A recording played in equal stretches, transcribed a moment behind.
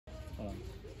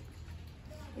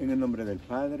En el nombre del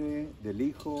Padre, del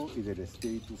Hijo y del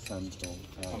Espíritu Santo.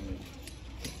 Amén.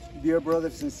 Dear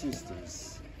brothers and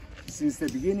sisters, since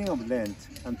the beginning of Lent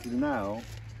until now,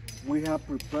 we have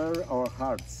prepared our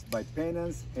hearts by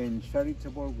penance and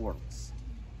charitable works.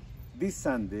 This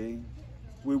Sunday,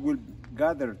 we will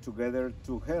gather together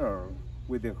to herald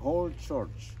with the whole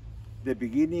Church the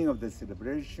beginning of the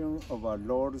celebration of our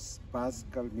Lord's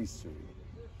Paschal mystery.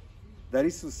 That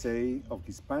is to say, of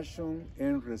his passion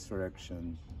and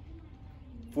resurrection.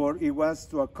 For it was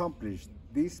to accomplish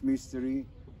this mystery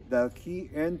that he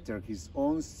entered his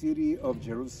own city of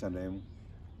Jerusalem.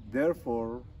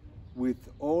 Therefore, with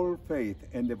all faith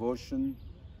and devotion,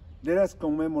 let us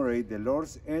commemorate the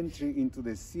Lord's entry into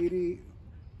the city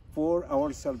for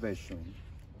our salvation,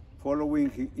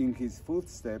 following in his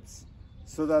footsteps,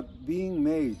 so that being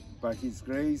made by his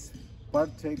grace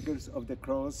partakers of the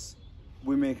cross,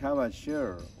 we may have a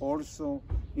share also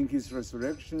in his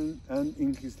resurrection and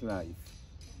in his life.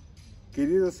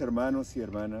 Queridos hermanos y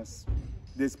hermanas,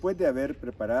 después de haber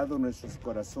preparado nuestros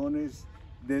corazones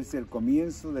desde el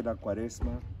comienzo de la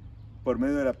Cuaresma, por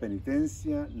medio de la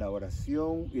penitencia, la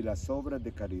oración y las obras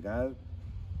de caridad,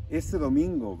 este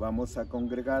domingo vamos a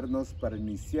congregarnos para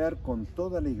iniciar con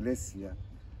toda la Iglesia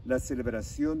la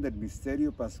celebración del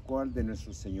misterio pascual de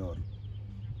nuestro Señor.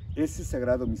 Este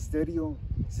sagrado misterio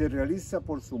se realiza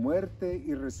por su muerte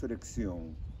y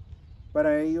resurrección.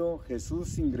 Para ello,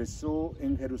 Jesús ingresó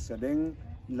en Jerusalén,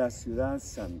 la ciudad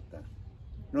santa.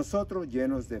 Nosotros,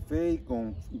 llenos de fe y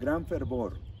con gran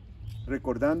fervor,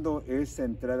 recordando esta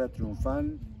entrada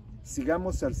triunfal,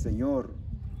 sigamos al Señor,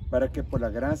 para que por la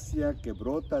gracia que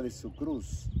brota de su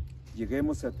cruz,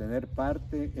 lleguemos a tener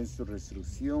parte en su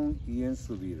resurrección y en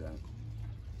su vida.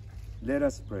 Let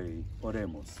us pray.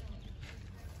 Oremos.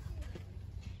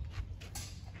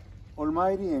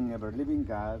 Almighty and ever-living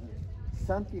God,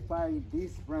 sanctify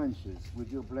these branches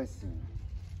with your blessing,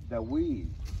 that we,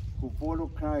 who follow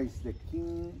Christ, the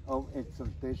King of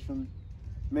exaltation,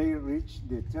 may reach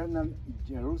the eternal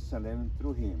Jerusalem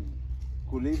through him,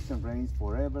 who lives and reigns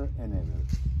forever and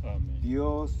ever. Amén.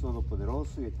 Dios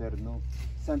Todopoderoso y Eterno,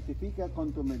 santifica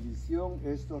con tu bendición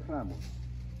estos ramos,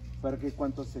 para que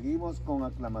cuanto seguimos con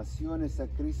aclamaciones a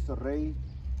Cristo Rey,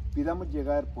 pidamos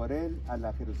llegar por él a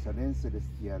la Jerusalén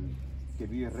celestial, que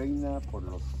vive y reina por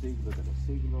los siglos de los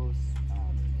siglos.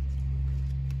 Amén.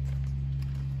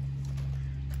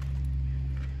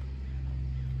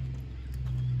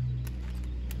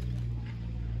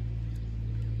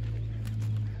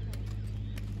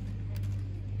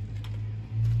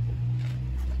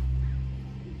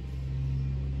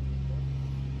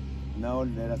 Now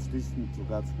let us listen to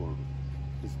God's word.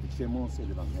 Escuchemos el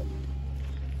Evangelio.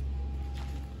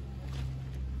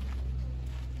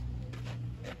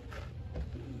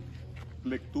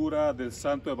 Lectura del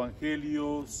Santo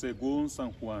Evangelio según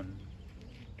San Juan.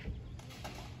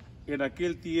 En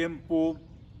aquel tiempo,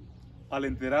 al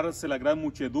enterarse la gran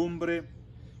muchedumbre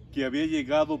que había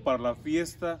llegado para la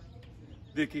fiesta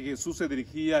de que Jesús se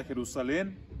dirigía a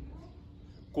Jerusalén,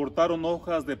 cortaron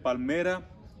hojas de palmera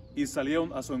y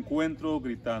salieron a su encuentro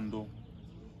gritando: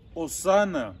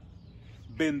 Hosana,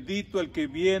 bendito el que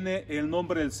viene en el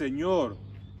nombre del Señor,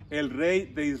 el Rey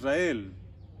de Israel.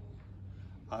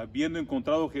 Habiendo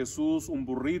encontrado Jesús un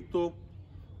burrito,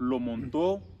 lo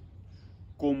montó,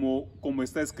 como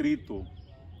está escrito: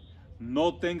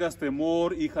 No tengas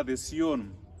temor, hija de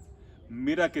Sión,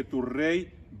 mira que tu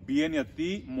rey viene a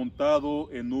ti montado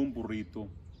en un burrito.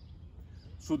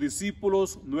 Sus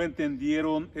discípulos no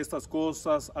entendieron estas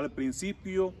cosas al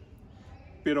principio,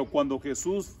 pero cuando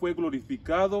Jesús fue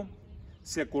glorificado,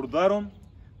 se acordaron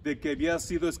de que habían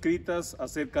sido escritas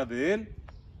acerca de él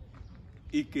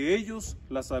y que ellos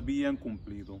las habían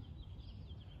cumplido.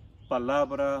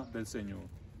 Palabra del Señor.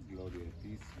 Gloria a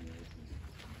ti, Señor.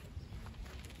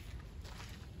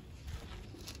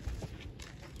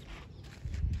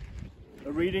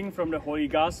 A reading from the Holy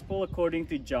Gospel according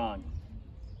to John.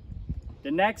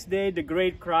 The next day, the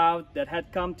great crowd that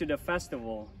had come to the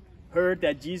festival heard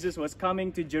that Jesus was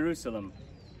coming to Jerusalem.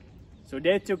 So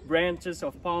they took branches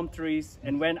of palm trees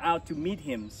and went out to meet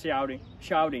him,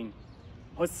 shouting,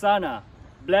 Hosanna!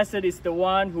 Blessed is the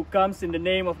one who comes in the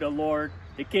name of the Lord,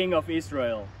 the King of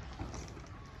Israel.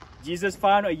 Jesus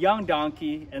found a young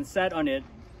donkey and sat on it,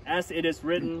 as it is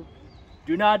written,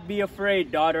 Do not be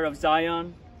afraid, daughter of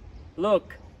Zion.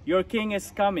 Look, your king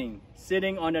is coming,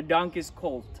 sitting on a donkey's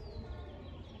colt.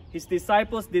 His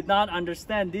disciples did not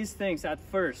understand these things at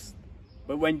first,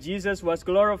 but when Jesus was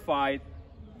glorified,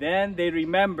 then they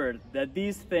remembered that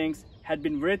these things had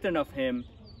been written of him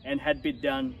and had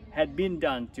been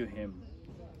done to him.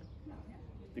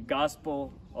 The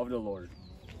Gospel of the Lord.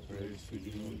 Praise to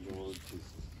you, Lord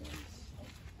Jesus Christ.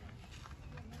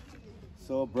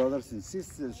 So, brothers and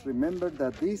sisters, remember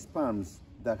that these palms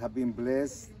that have been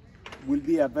blessed will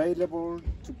be available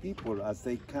to people as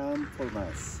they come for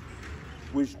Mass,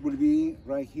 which will be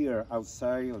right here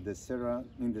outside of the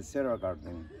in the Serra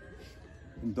Garden.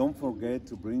 And don't forget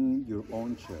to bring your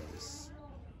own chairs.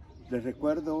 Les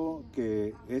recuerdo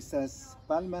que estas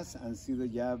palmas han sido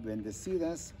ya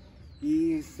bendecidas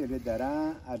y se les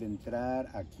dará al entrar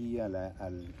aquí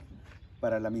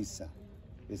para la misa.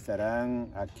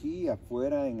 Estarán aquí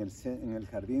afuera en el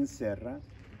jardín Serra.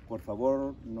 Por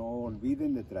favor, no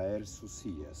olviden de traer sus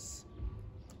sillas.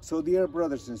 So, dear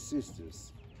brothers and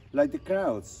sisters, like the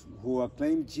crowds who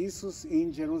acclaimed Jesus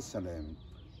in Jerusalem,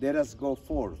 let us go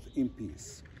forth in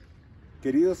peace.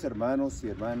 Queridos hermanos y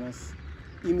hermanas,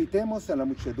 imitemos a la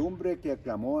muchedumbre que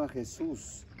aclamó a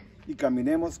Jesús y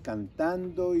caminemos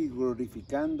cantando y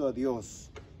glorificando a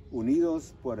Dios,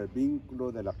 unidos por el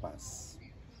vínculo de la paz.